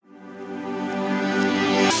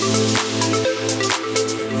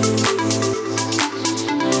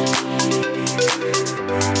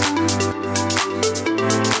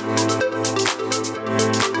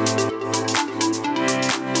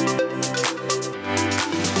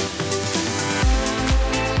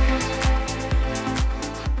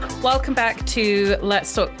Welcome back to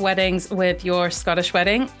Let's Talk Weddings with Your Scottish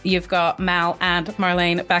Wedding. You've got Mal and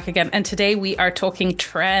Marlene back again. And today we are talking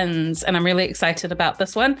trends. And I'm really excited about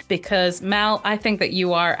this one because, Mal, I think that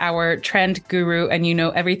you are our trend guru and you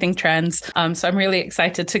know everything trends. So I'm really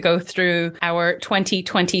excited to go through our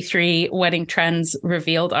 2023 Wedding Trends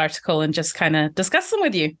Revealed article and just kind of discuss them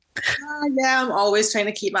with you. Yeah, I'm always trying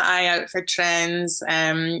to keep my eye out for trends,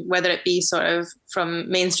 whether it be sort of from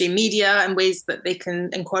mainstream media and ways that they can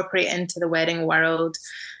incorporate into the wedding world.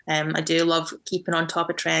 I do love keeping on top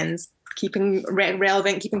of trends, keeping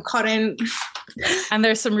relevant, keeping current. And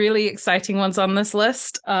there's some really exciting ones on this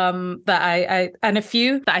list that I and a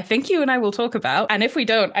few that I think you and I will talk about. And if we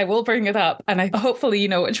don't, I will bring it up. And hopefully you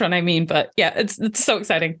know which one I mean. But yeah, it's so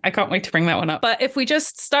exciting. I can't wait to bring that one up. But if we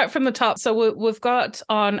just start from the top. So we've got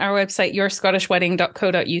on our website,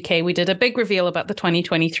 yourscottishwedding.co.uk, we did a big reveal about the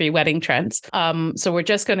 2023 wedding trends. So we're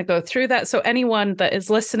just going to go through that. So anyone that is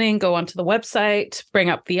listening, go onto the website, bring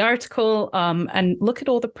up the article and look at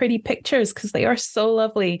all the pretty pictures because they are so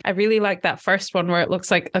lovely. I really like that first one where it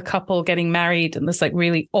looks like a couple getting married in this like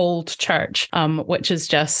really old church, which is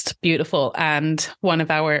just beautiful and one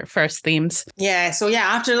of our first themes. Yeah, so yeah,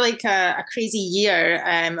 after like a crazy year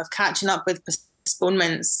of catching up with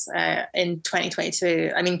postponements in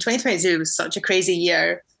 2022, I mean 2022 was such a crazy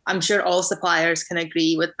year. I'm sure all suppliers can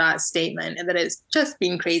agree with that statement and that it's just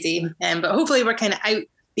been crazy, but hopefully we're kind of out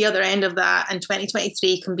the other end of that and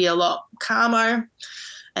 2023 can be a lot calmer.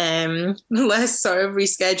 Less sort of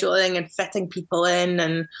rescheduling and fitting people in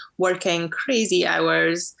and working crazy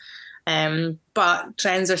hours. But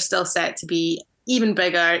trends are still set to be even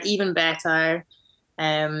bigger, even better.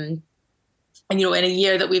 And, you know, in a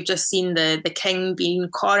year that we've just seen the king being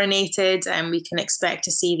coronated, and we can expect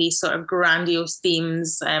to see these sort of grandiose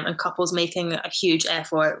themes and couples making a huge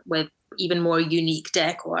effort with even more unique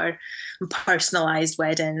decor and personalised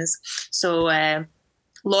weddings. So,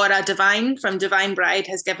 Laura Devine from Divine Bride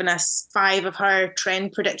has given us 5 of her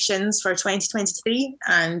trend predictions for 2023.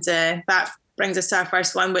 And that brings us to our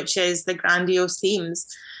first one, which is the grandiose themes.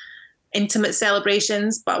 Intimate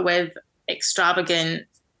celebrations, but with extravagant,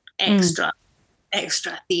 extra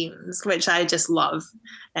themes, which I just love.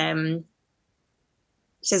 She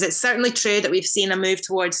says it's certainly true that we've seen a move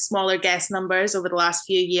towards smaller guest numbers over the last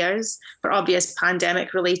few years for obvious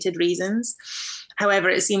pandemic-related reasons. However,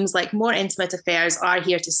 it seems like more intimate affairs are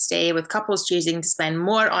here to stay, with couples choosing to spend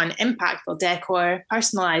more on impactful decor,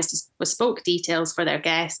 personalised bespoke details for their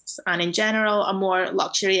guests, and in general, a more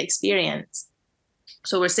luxury experience.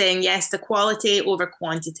 So we're saying yes to quality over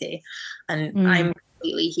quantity, and I'm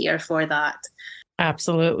completely here for that.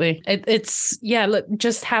 Absolutely. It's, yeah, look,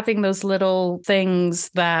 just having those little things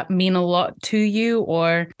that mean a lot to you,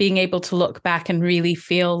 or being able to look back and really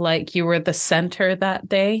feel like you were the center that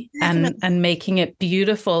day and making it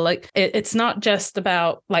beautiful. Like it's not just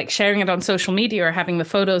about like sharing it on social media or having the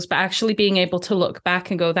photos, but actually being able to look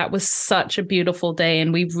back and go, that was such a beautiful day.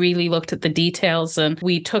 And we really looked at the details and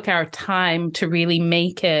we took our time to really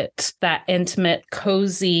make it that intimate,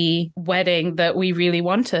 cozy wedding that we really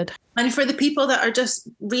wanted. And for the people that are just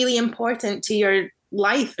really important to your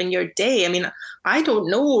life and your day. I mean, I don't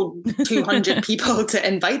know 200 people to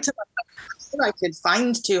invite to my wedding. I could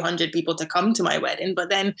find 200 people to come to my wedding, but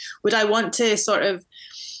then would I want to sort of,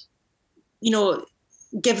 you know,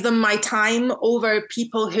 give them my time over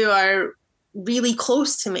people who are really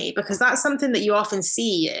close to me? Because that's something that you often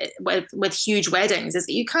see with huge weddings, is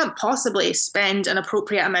that you can't possibly spend an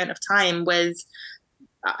appropriate amount of time with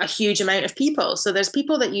a huge amount of people. So there's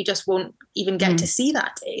people that you just won't even get to see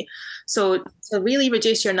that day. So to really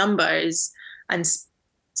reduce your numbers and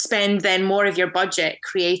spend then more of your budget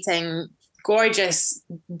creating gorgeous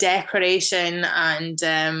decoration and,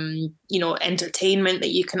 you know, entertainment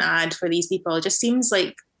that you can add for these people, it just seems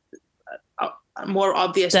like a more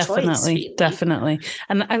obvious choice. Really. Definitely.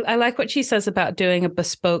 And I like what she says about doing a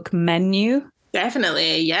bespoke menu.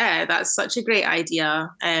 Definitely. Yeah, that's such a great idea.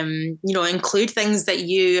 You know, include things that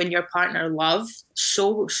you and your partner love,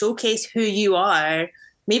 showcase wwho you are.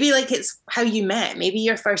 Maybe like it's how you met. Maybe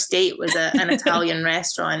your first date was an Italian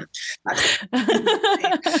restaurant.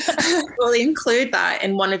 Well, include that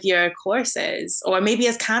in one of your courses, or maybe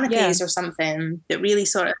as canapes or something that really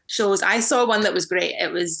sort of shows. I saw one that was great.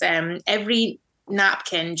 It was every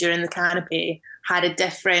napkin during the canapé had a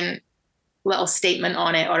different little statement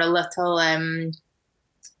on it, or a little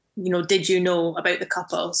did you know about the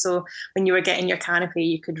couple? So when you were getting your canopy,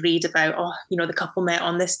 you could read about, the couple met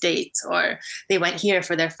on this date, or they went here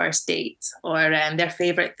for their first date, or their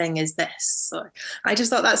favorite thing is this. So I just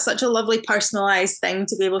thought that's such a lovely personalized thing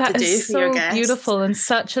to be able to do for your guests. That is so beautiful and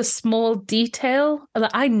such a small detail.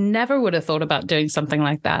 I never would have thought about doing something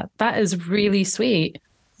like that. That is really sweet.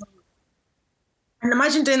 And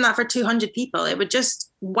imagine doing that for 200 people. It would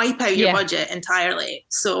just wipe out your budget entirely.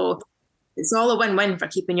 So it's all a win-win for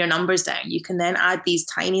keeping your numbers down. You can then add these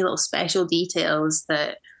tiny little special details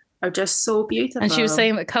that are just so beautiful. And she was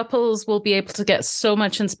saying that couples will be able to get so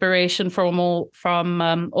much inspiration from all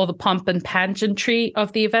the pomp and pageantry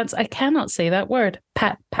of the events. I cannot say that word.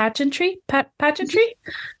 Pageantry? Pageantry?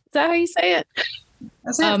 Is that how you say it?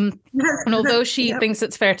 That's it. And although she thinks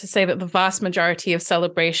it's fair to say that the vast majority of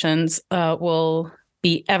celebrations will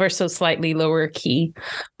be ever so slightly lower key,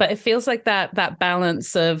 but it feels like that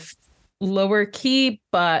balance of lower key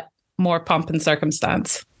but more pomp and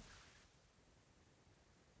circumstance.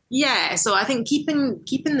 Yeah, so I think keeping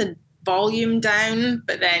the volume down,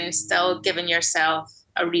 but then still giving yourself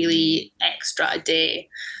a really extra day.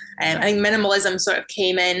 I think minimalism sort of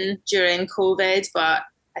came in during COVID, but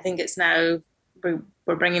I think it's now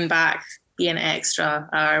we're bringing back being extra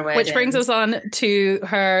our weddings. Which brings us on to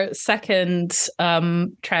her second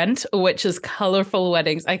trend, which is colourful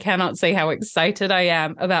weddings. I cannot say how excited I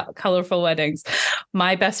am about colourful weddings.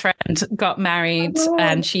 My best friend got married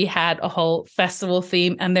and she had a whole festival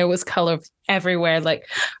theme and there was colour everywhere. Like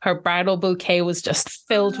her bridal bouquet was just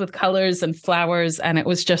filled with colours and flowers, and it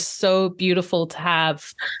was just so beautiful to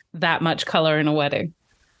have that much colour in a wedding.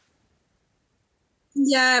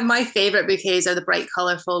 Yeah, my favorite bouquets are the bright,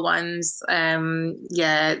 colorful ones.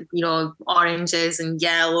 Oranges and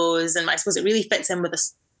yellows, and I suppose it really fits in with a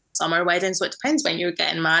summer wedding. So it depends when you're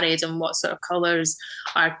getting married and what sort of colors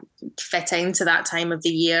are fitting to that time of the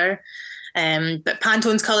year. But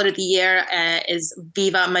Pantone's color of the year is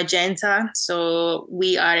Viva Magenta. So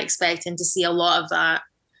we are expecting to see a lot of that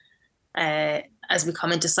as we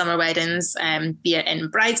come into summer weddings, be it in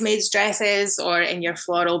bridesmaids' dresses or in your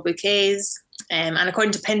floral bouquets. And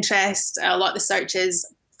according to Pinterest, a lot of the searches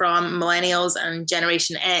from millennials and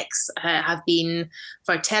Generation X have been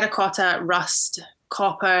for terracotta, rust,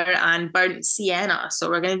 copper, and burnt sienna. So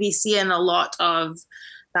we're going to be seeing a lot of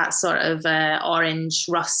that sort of orange,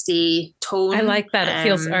 rusty tone. I like that. It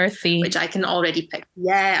feels earthy. Which I can already pick.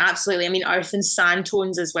 Yeah, absolutely. I mean, earth and sand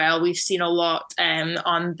tones as well. We've seen a lot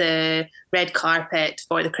on the red carpet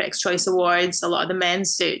for the Critics' Choice Awards. A lot of the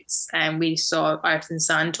men's suits, we saw earth and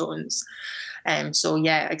sand tones.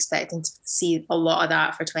 Expecting to see a lot of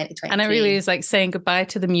that for 2023. And it really is like saying goodbye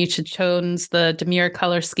to the muted tones, the demure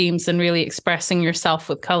color schemes, and really expressing yourself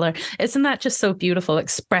with color. Isn't that just so beautiful,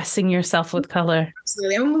 expressing yourself with color?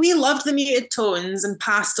 Absolutely. I mean, we loved the muted tones and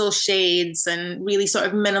pastel shades and really sort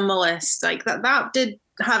of minimalist. Like that did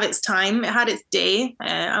have its time. It had its day,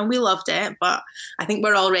 and we loved it. But I think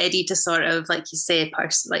we're all ready to sort of, like you say,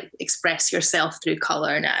 express yourself through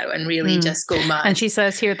color now and really just go mad. And she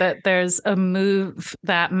says here that there's a move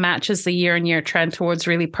that matches the year-on-year trend towards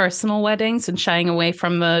really personal weddings and shying away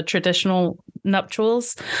from the traditional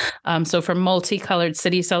nuptials. So from multicolored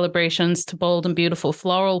city celebrations to bold and beautiful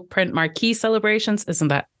floral print marquee celebrations. Isn't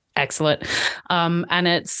that excellent? And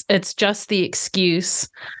it's just the excuse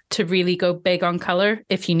to really go big on color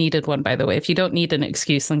if you needed one, by the way. If you don't need an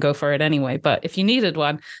excuse, then go for it anyway. But if you needed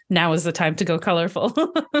one, now is the time to go colorful.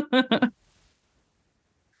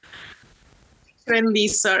 In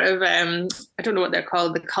these sort of I don't know what they're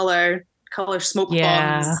called, the color smoke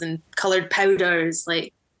bombs and colored powders,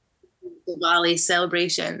 like the Valley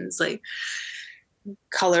celebrations, like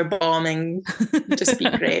color bombing, just be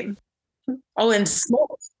great. Oh, and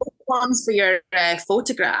smoke bombs for your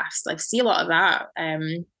photographs. I see a lot of that.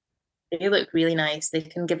 They look really nice. They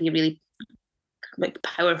can give you really like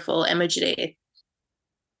powerful imagery.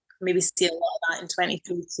 Maybe see a lot of that in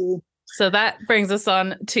 2023 too. So that brings us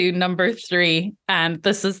on to number 3. And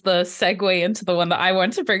this is the segue into the one that I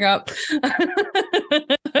want to bring up.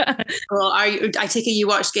 Well, I take it you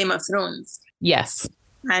watched Game of Thrones? Yes.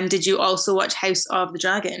 And did you also watch House of the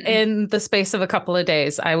Dragon? In the space of a couple of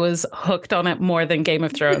days, I was hooked on it more than Game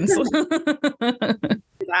of Thrones.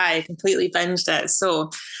 I completely binged it. So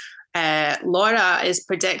Laura is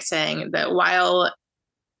predicting that while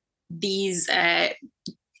these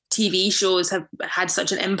TV shows have had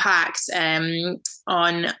such an impact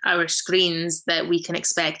on our screens that we can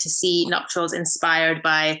expect to see nuptials inspired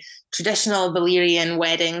by traditional Valyrian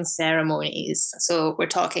wedding ceremonies. So we're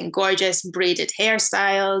talking gorgeous braided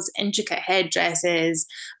hairstyles, intricate headdresses,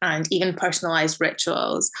 and even personalized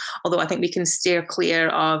rituals. Although I think we can steer clear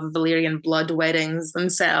of Valyrian blood weddings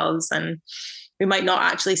themselves, and we might not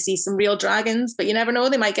actually see some real dragons, but you never know,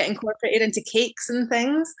 they might get incorporated into cakes and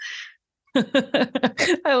things.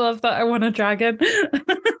 I love that. I want a dragon.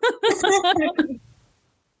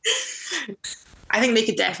 I think they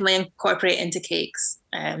could definitely incorporate into cakes.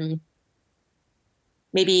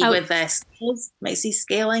 Maybe with scales, might see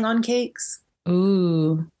scaling on cakes.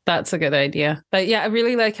 Ooh, that's a good idea. But yeah, I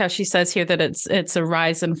really like how she says here that it's a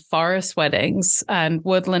rise in forest weddings, and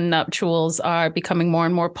woodland nuptials are becoming more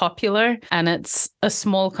and more popular. And it's a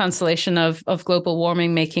small constellation of global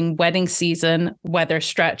warming making wedding season weather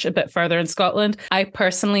stretch a bit further in Scotland. I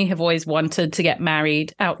personally have always wanted to get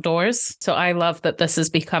married outdoors. So I love that this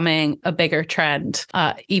is becoming a bigger trend,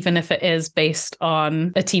 even if it is based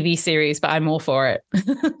on a TV series, but I'm all for it.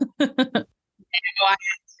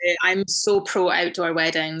 I'm so pro outdoor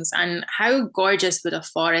weddings, and how gorgeous would a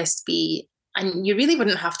forest be? And you really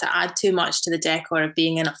wouldn't have to add too much to the decor of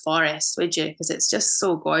being in a forest, would you? Because it's just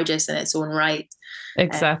so gorgeous in its own right.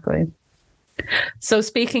 Exactly. So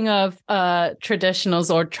speaking of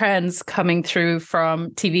traditionals or trends coming through from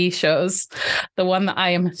TV shows, the one that I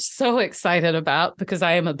am so excited about, because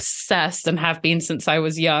I am obsessed and have been since I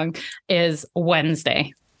was young, is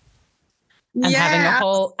Wednesday. And having a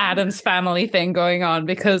whole Addams Family thing going on,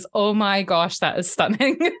 because, oh my gosh, that is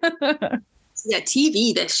stunning. Yeah,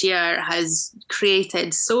 TV this year has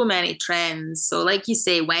created so many trends. So like you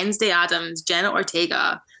say, Wednesday Addams, Jenna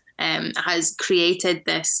Ortega has created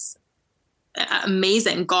this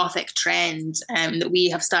amazing Gothic trend that we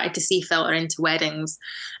have started to see filter into weddings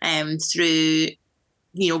through,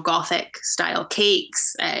 Gothic style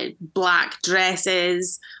cakes, black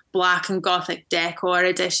dresses, Black and Gothic decor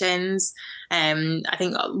additions. I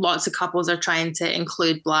think lots of couples are trying to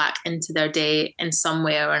include Black into their day in some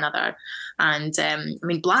way or another. And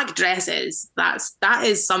Black dresses, that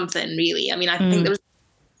is something really. I think did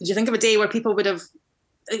you think of a day where people would have,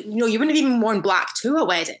 you wouldn't have even worn Black to a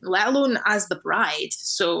wedding, let alone as the bride.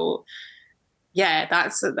 So yeah,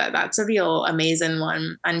 that's a real amazing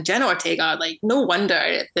one. And Jenna Ortega, no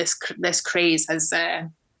wonder this craze has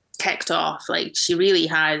kicked off. She really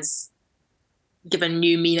has given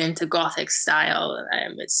new meaning to Gothic style.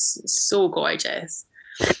 It's so gorgeous.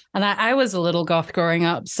 And I was a little goth growing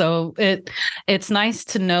up, so it's nice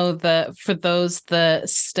to know that for those that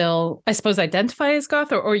still, I suppose, identify as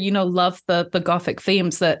goth or love the Gothic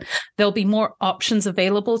themes, that there'll be more options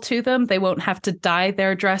available to them. They won't have to dye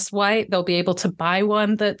their dress white. They'll be able to buy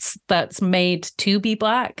one that's made to be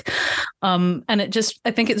Black. And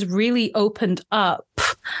I think it's really opened up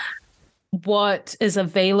what is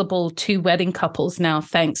available to wedding couples now,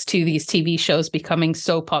 thanks to these TV shows becoming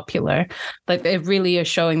so popular. It really is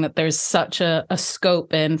showing that there's such a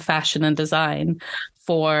scope in fashion and design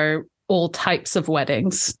for all types of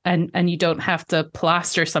weddings, and you don't have to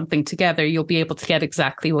plaster something together. You'll be able to get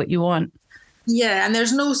exactly what you want. Yeah, and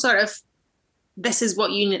there's no sort of, this is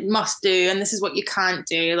what you must do and this is what you can't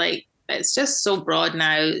do. It's just so broad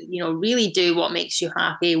now. Really do what makes you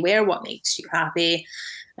happy, wear what makes you happy.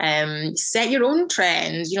 Set your own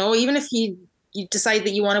trends, even if you decide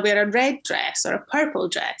that you want to wear a red dress or a purple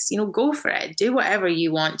dress, go for it. Do whatever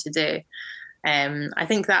you want to do. I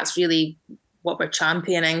think that's really what we're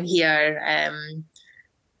championing here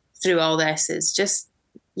through all this, is just,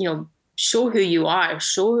 show who you are,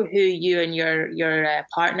 show who you and your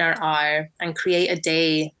partner are, and create a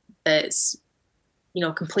day that's,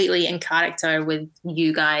 completely in character with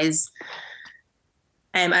you guys.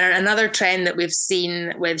 And another trend that we've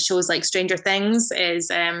seen with shows like Stranger Things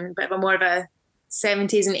is a bit of more of a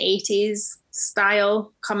 70s and 80s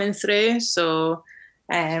style coming through. So,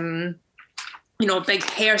 big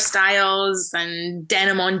hairstyles and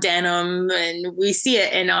denim on denim. And we see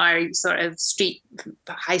it in our sort of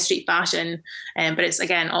high street fashion. But it's,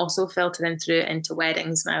 again, also filtering through into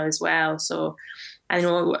weddings now as well. So I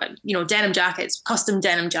know, denim jackets, custom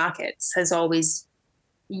denim jackets has always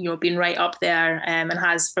been right up there, and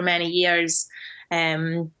has for many years.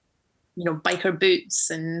 Biker boots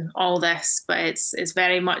and all this, but it's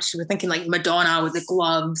very much, we're thinking like Madonna with the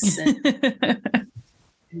gloves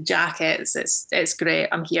and jackets. It's great.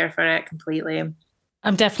 I'm here for it completely.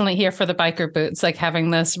 I'm definitely here for the biker boots, like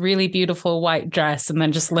having this really beautiful white dress and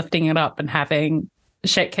then just lifting it up and having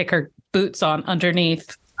shit kicker boots on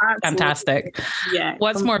underneath. Absolutely. Fantastic. Yeah.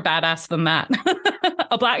 What's more badass than that?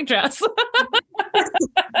 A black dress.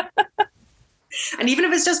 And even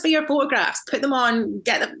if it's just for your photographs, put them on,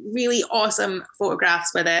 get the really awesome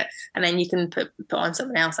photographs with it, and then you can put on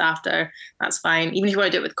something else after. That's fine. Even if you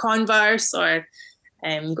want to do it with Converse, or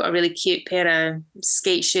you've got a really cute pair of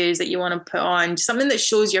skate shoes that you want to put on, something that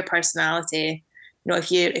shows your personality. You know,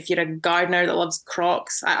 if you're a gardener that loves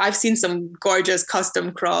Crocs, I've seen some gorgeous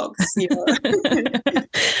custom Crocs. You know.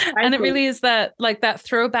 And it really is that, like, that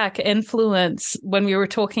throwback influence. When we were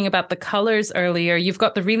talking about the colors earlier, you've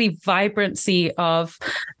got the really vibrancy of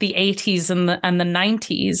the 80s and the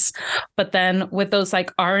 90s, but then with those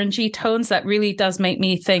like orangey tones, that really does make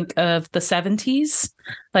me think of the 70s,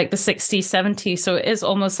 like the 60s, 70s. So it is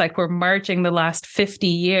almost like we're merging the last 50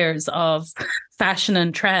 years of fashion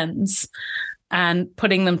and trends and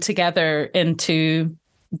putting them together into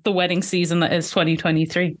the wedding season that is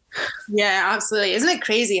 2023. Yeah, absolutely. Isn't it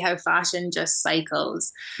crazy how fashion just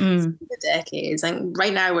cycles through the decades? And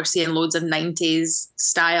right now we're seeing loads of 90s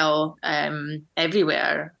style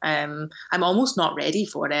everywhere. I'm almost not ready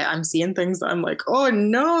for it. I'm seeing things that I'm like, oh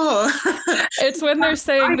no. It's when they're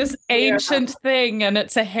saying this ancient thing and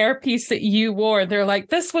it's a hairpiece that you wore. They're like,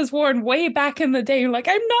 this was worn way back in the day. You're like,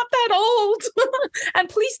 I'm not that old. And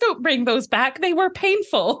please don't bring those back. They were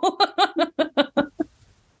painful.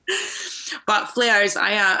 But flares,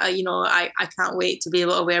 I can't wait to be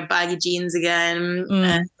able to wear baggy jeans again.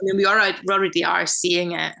 I mean, we already are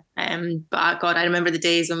seeing it. But God, I remember the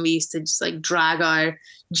days when we used to just like drag our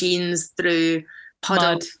jeans through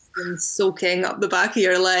puddles and soaking up the back of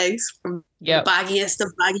your legs from the baggiest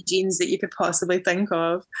of baggy jeans that you could possibly think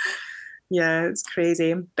of. Yeah, it's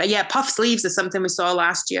crazy. But yeah, puff sleeves is something we saw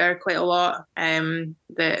last year quite a lot.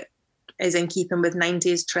 That is in keeping with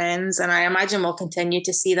 90s trends. And I imagine we'll continue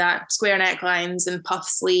to see that. Square necklines and puff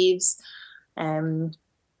sleeves.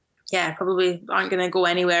 Probably aren't going to go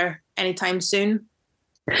anywhere anytime soon.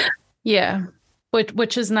 Yeah,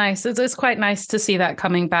 which is nice. It's quite nice to see that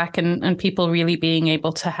coming back and people really being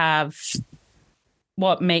able to have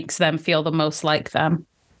what makes them feel the most like them.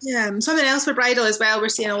 Yeah, something else for bridal as well. We're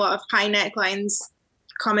seeing a lot of high necklines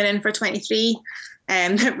coming in for 23.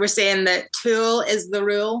 We're saying that tulle is the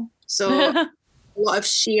rule. So a lot of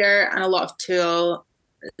sheer and a lot of tulle.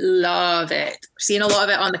 Love it. We're seeing a lot of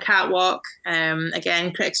it on the catwalk.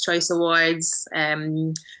 Again, Critics' Choice Awards,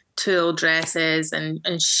 tulle dresses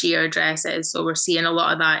and sheer dresses. So we're seeing a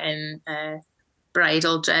lot of that in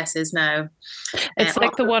bridal dresses now. It's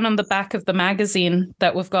like the one on the back of the magazine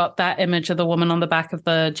that we've got, that image of the woman on the back of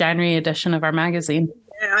the January edition of our magazine.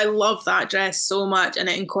 Yeah, I love that dress so much. And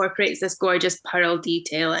it incorporates this gorgeous pearl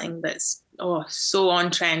detailing that's so on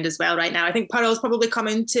trend as well right now. I think pearl's probably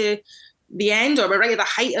coming to the end, or we're right at the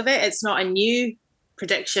height of it. It's not a new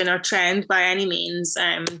prediction or trend by any means,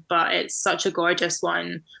 but it's such a gorgeous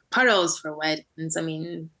one. Pearls for weddings. I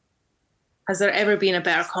mean, has there ever been a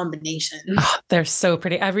better combination? Oh, they're so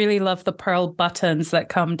pretty. I really love the pearl buttons that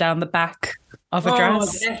come down the back of a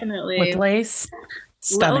dress. Definitely. With lace.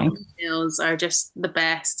 Stunning. Little details are just the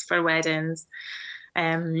best for weddings.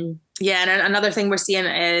 And another thing we're seeing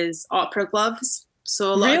is opera gloves.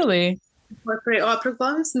 So a lot of incorporate opera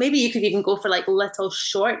gloves. Maybe you could even go for like little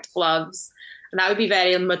short gloves, and that would be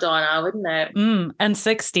very Madonna, wouldn't it? And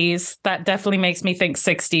 60s. That definitely makes me think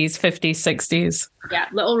 60s, 50s, 60s. Yeah,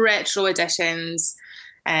 little retro editions,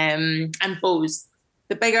 and bows.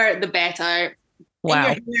 The bigger, the better.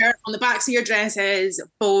 Wow. In your hair, on the backs of your dresses,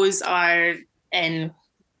 bows are in.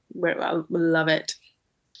 We love it.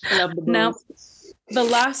 I love the bows. Now, the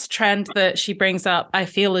last trend that she brings up, I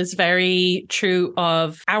feel, is very true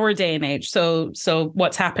of our day and age. So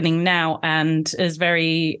what's happening now, and is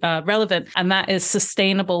very relevant, and that is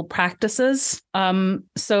sustainable practices.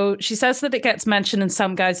 So she says that it gets mentioned in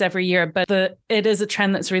some guides every year, but it is a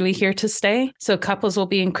trend that's really here to stay. So couples will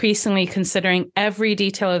be increasingly considering every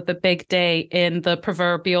detail of the big day in the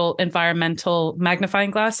proverbial environmental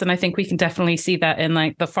magnifying glass. And I think we can definitely see that in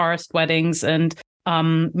like the forest weddings and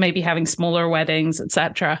maybe having smaller weddings,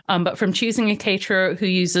 etc. But from choosing a caterer who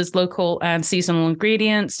uses local and seasonal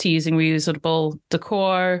ingredients, to using reusable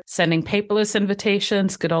decor, sending paperless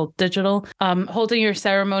invitations, good old digital, holding your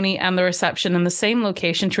ceremony and the reception in the same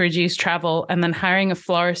location to reduce travel, and then hiring a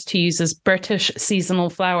florist who uses British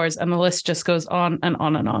seasonal flowers, and the list just goes on and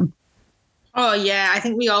on and on. Oh yeah, I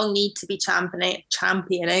think we all need to be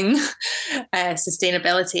championing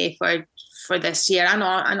sustainability for this year and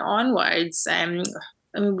onwards. I mean,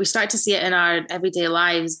 we start to see it in our everyday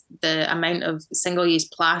lives, the amount of single-use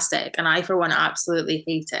plastic, and I, for one, absolutely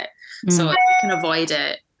hate it. So if we can avoid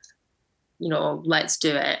it, let's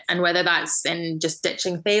do it. And whether that's in just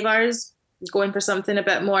ditching favors, going for something a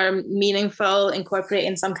bit more meaningful,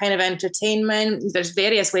 incorporating some kind of entertainment. There's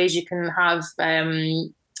various ways you can have,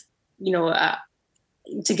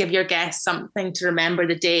 to give your guests something to remember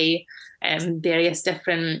the day, and various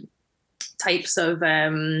different types of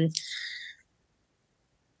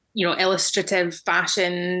illustrative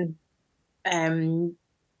fashion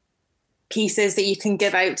pieces that you can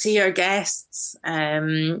give out to your guests.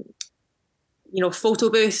 Photo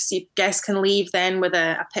booths, guests can leave then with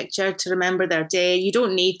a picture to remember their day. You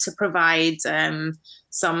don't need to provide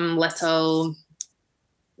some little,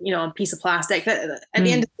 piece of plastic that at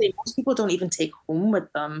the end of the day, most people don't even take home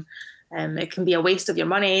with them. It can be a waste of your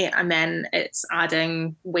money, and then it's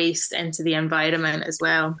adding waste into the environment as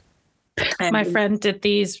well. My friend did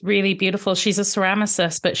these really beautiful. She's a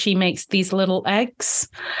ceramicist, but she makes these little eggs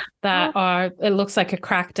that it looks like a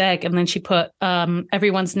cracked egg. And then she put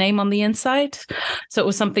everyone's name on the inside. So it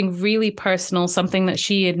was something really personal, something that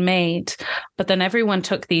she had made. But then everyone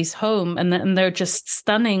took these home, and they're just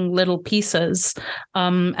stunning little pieces.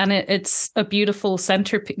 And it's a beautiful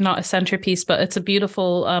not a centerpiece, but it's a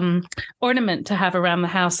beautiful ornament to have around the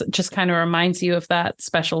house. It just kind of reminds you of that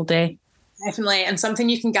special day. Definitely. And something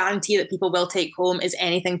you can guarantee that people will take home is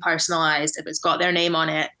anything personalized. If it's got their name on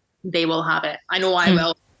it, they will have it. I know I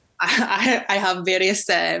will. I have various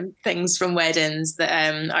things from weddings that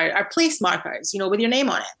are place markers, with your name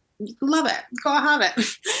on it. You love it. You've got to have it.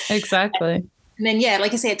 Exactly. And then,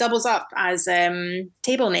 like I say, it doubles up as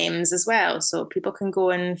table names as well. So people can go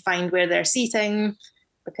and find where they're seating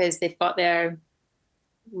because they've got their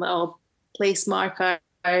little place marker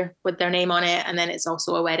with their name on it, and then it's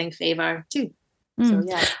also a wedding favor too. So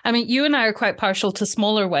yeah, I mean, you and I are quite partial to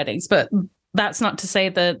smaller weddings, but that's not to say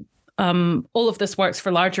that all of this works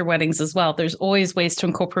for larger weddings as well. There's always ways to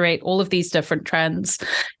incorporate all of these different trends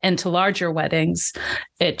into larger weddings.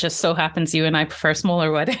 It just so happens you and I prefer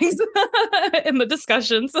smaller weddings in the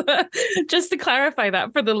discussions. Just to clarify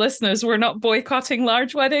that for the listeners, we're not boycotting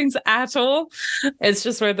large weddings at all. It's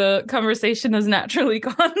just where the conversation has naturally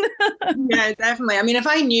gone. Yeah, definitely. I mean, if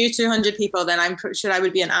I knew 200 people, then I'm pretty sure I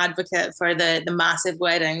would be an advocate for the massive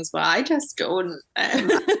weddings, but I just don't.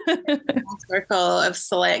 A circle of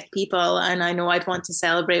select people, and I know I'd want to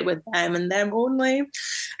celebrate with them and them only.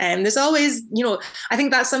 And there's always, I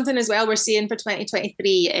think that's something as well we're seeing for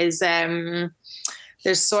 2023 is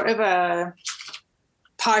there's sort of a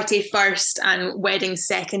party first and wedding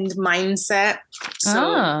second mindset.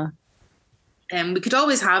 So we could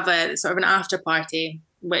always have a sort of an after party,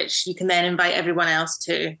 which you can then invite everyone else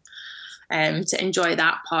to enjoy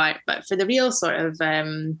that part. But for the real sort of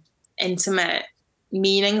intimate,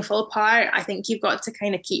 meaningful part, I think you've got to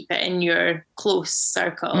kind of keep it in your close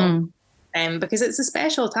circle. Because it's a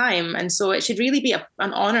special time. And so it should really be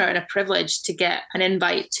an honor and a privilege to get an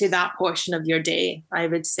invite to that portion of your day, I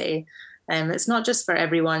would say. It's not just for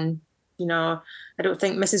everyone. I don't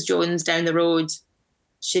think Mrs. Jones down the road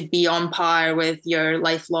should be on par with your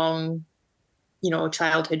lifelong,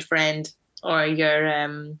 childhood friend or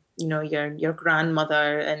your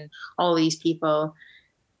grandmother and all these people.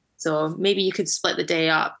 So maybe you could split the day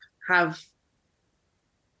up, have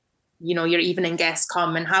your evening guests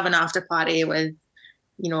come and have an after party with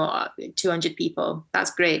 200 people.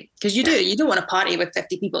 That's great, because you don't want to party with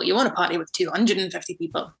 50 people, you want to party with 250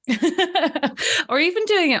 people. Or even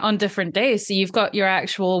doing it on different days, so you've got your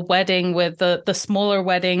actual wedding with the smaller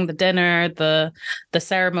wedding, the dinner, the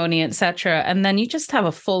ceremony, etc., and then you just have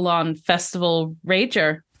a full-on festival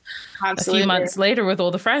rager. Absolutely. A few months later with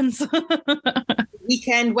all the friends.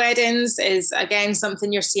 Weekend weddings is again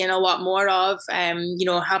something you're seeing a lot more of.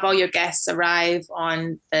 Have all your guests arrive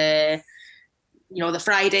on the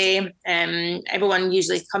Friday. Everyone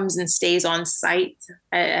usually comes and stays on site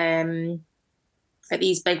at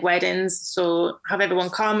these big weddings. So have everyone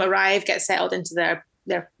come, arrive, get settled into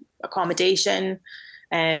their accommodation.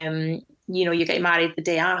 You get married the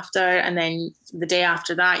day after, and then the day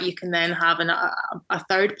after that, you can then have a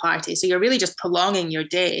third party. So you're really just prolonging your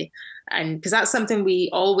day. And because that's something we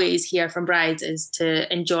always hear from brides, is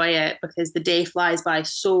to enjoy it, because the day flies by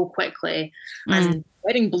so quickly. And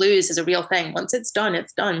wedding blues is a real thing. Once it's done,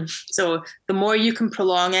 it's done. So the more you can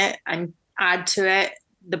prolong it and add to it,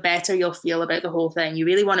 the better you'll feel about the whole thing. You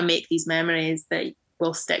really want to make these memories that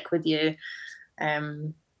will stick with you.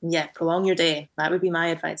 Prolong your day. That would be my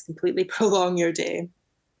advice. Completely prolong your day.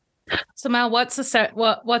 So Mel, what's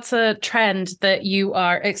a trend that you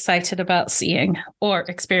are excited about seeing or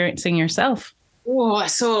experiencing yourself? Oh,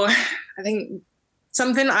 so I think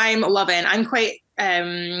something I'm loving. I'm quite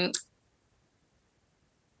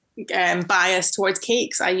biased towards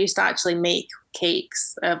cakes. I used to actually make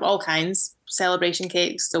cakes of all kinds, celebration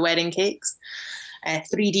cakes, the wedding cakes,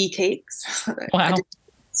 3D cakes. Wow.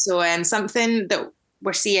 So something that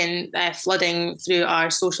we're seeing flooding through our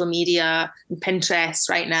social media and Pinterest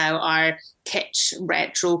right now are kitsch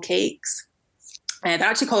retro cakes. They're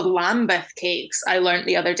actually called Lambeth cakes. I learned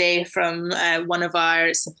the other day from one of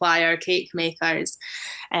our supplier cake makers.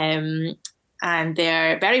 And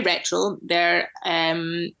they're very retro. They're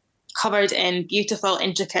covered in beautiful,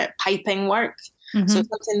 intricate piping work. Mm-hmm. So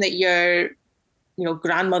something that your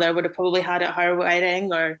grandmother would have probably had at her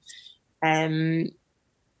wedding, or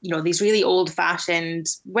these really old-fashioned,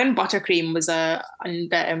 when buttercream was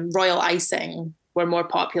and royal icing were more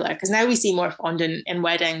popular, because now we see more fondant in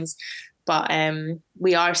weddings. But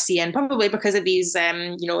we are seeing, probably because of these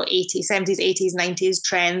 80s, 70s, 80s, 90s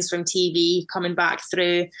trends from TV coming back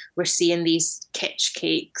through, we're seeing these kitsch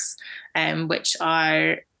cakes, which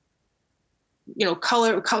are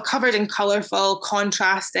covered in colourful,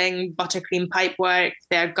 contrasting buttercream pipework.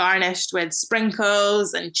 They're garnished with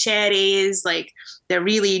sprinkles and cherries. Like, they're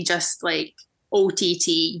really just like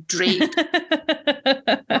OTT draped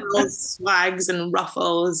swags and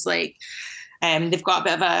ruffles. Like, they've got a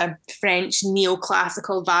bit of a French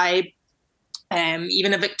neoclassical vibe,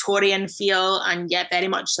 even a Victorian feel, and yet very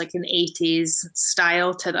much like an 80s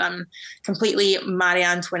style to them. Completely Marie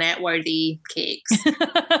Antoinette worthy cakes.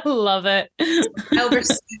 Love it. We're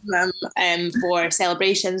seeing them for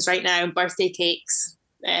celebrations right now, birthday cakes.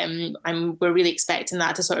 We're really expecting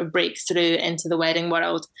that to sort of break through into the wedding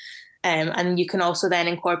world. And you can also then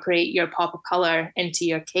incorporate your pop of colour into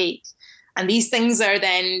your cake. And these things are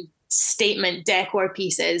then statement decor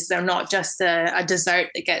pieces. They're not just a dessert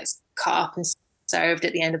that gets cut up and served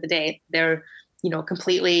at the end of the day. They're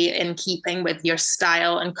completely in keeping with your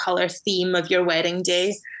style and color theme of your wedding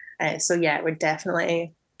day. So yeah, we're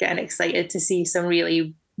definitely getting excited to see some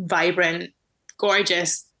really vibrant,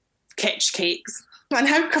 gorgeous kitsch cakes. And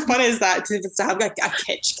how fun is that to have like a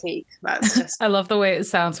kitsch cake? That's just... I love the way it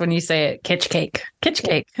sounds when you say it. Kitsch cake. Kitsch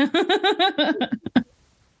cake.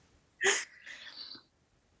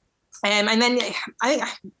 And then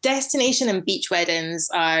destination and beach weddings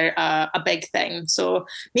are a big thing. So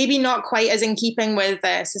maybe not quite as in keeping with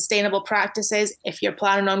sustainable practices if you're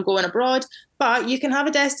planning on going abroad, but you can have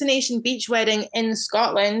a destination beach wedding in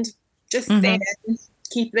Scotland. Just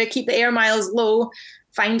keep the air miles low,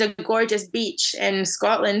 find a gorgeous beach in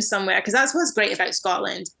Scotland somewhere, because that's what's great about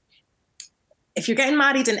Scotland. If you're getting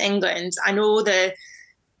married in England, I know the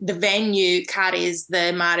venue carries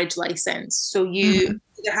the marriage license. So you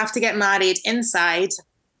either have to get married inside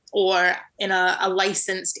or in a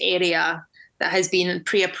licensed area that has been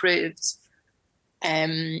pre-approved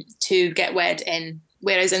to get wed in.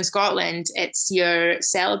 Whereas in Scotland, it's your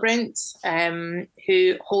celebrant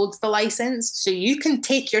who holds the license. So you can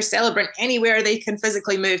take your celebrant anywhere they can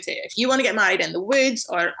physically move to. If you want to get married in the woods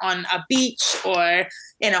or on a beach or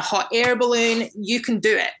in a hot air balloon, you can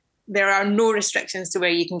do it. There are no restrictions to where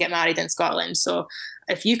you can get married in Scotland. So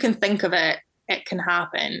if you can think of it, it can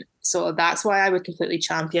happen. So that's why I would completely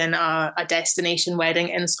champion a destination wedding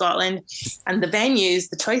in Scotland. And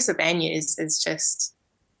the choice of venues is just...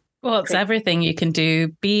 Well, it's everything. You can do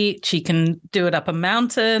beach, you can do it up a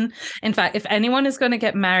mountain. In fact, if anyone is going to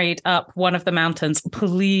get married up one of the mountains,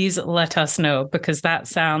 please let us know, because that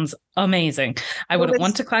sounds amazing. I wouldn't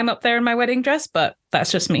want to climb up there in my wedding dress, but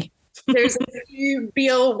that's just me. There's a new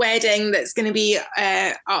real wedding that's going to be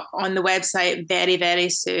up on the website very, very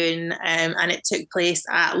soon. And it took place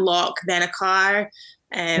at Loch Venachar,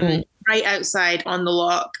 right outside on the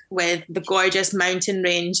loch, with the gorgeous mountain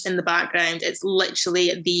range in the background. It's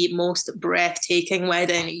literally the most breathtaking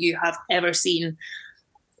wedding you have ever seen.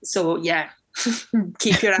 So yeah,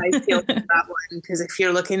 keep your eyes peeled for that one, because if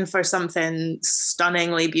you're looking for something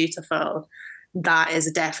stunningly beautiful, that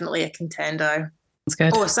is definitely a contender. That's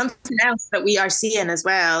good. Oh, something else that we are seeing as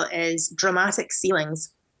well is dramatic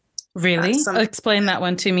ceilings. Really? Explain that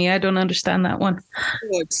one to me. I don't understand that one.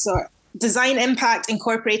 Good. So design impact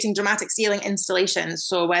incorporating dramatic ceiling installations.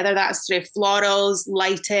 So whether that's through florals,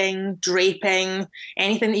 lighting, draping,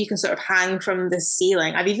 anything that you can sort of hang from the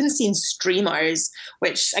ceiling. I've even seen streamers,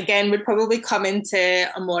 which again would probably come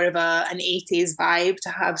into a more of an 80s vibe to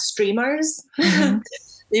have streamers.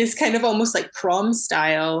 It's kind of almost like prom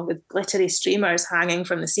style with glittery streamers hanging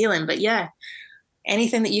from the ceiling. But yeah,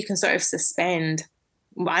 anything that you can sort of suspend.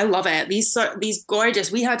 I love it. These gorgeous.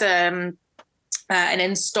 We had an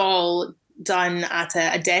install done at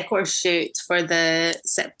a decor shoot for the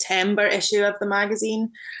September issue of the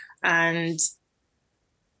magazine, and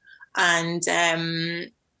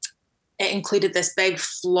it included this big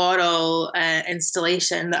floral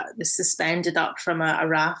installation that was suspended up from a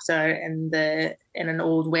rafter in an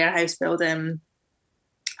old warehouse building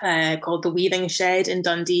called the Weaving Shed in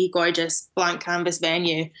Dundee. Gorgeous blank canvas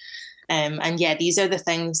venue. And yeah, these are the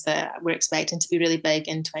things that we're expecting to be really big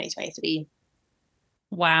in 2023.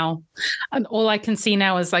 Wow. And all I can see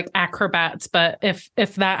now is like acrobats. But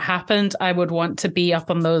if that happened, I would want to be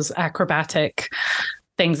up on those acrobatic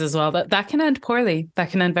things as well. That can end poorly.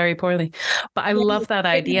 That can end very poorly. But I love that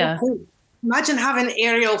idea. Imagine having an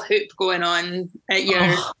aerial hoop going on at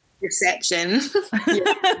your reception.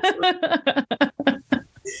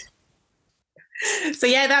 So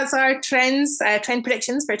yeah, that's our trend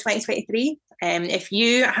predictions for 2023. If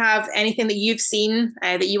you have anything that you've seen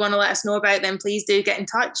that you want to let us know about, then please do get in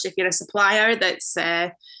touch. If you're a supplier that's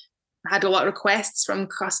had a lot of requests from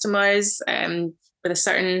customers with a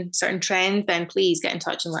certain trend, then please get in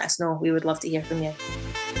touch and let us know. We would love to hear from you.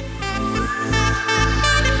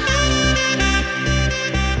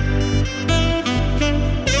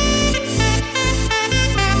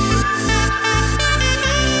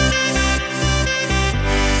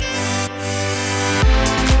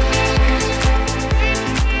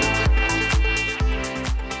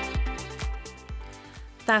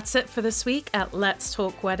 That's it for this week at Let's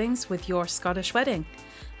Talk Weddings with Your Scottish Wedding.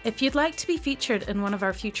 If you'd like to be featured in one of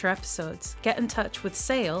our future episodes, get in touch with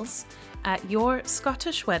sales at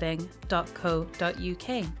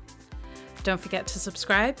yourscottishwedding.co.uk. Don't forget to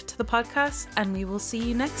subscribe to the podcast, and we will see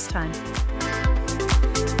you next time.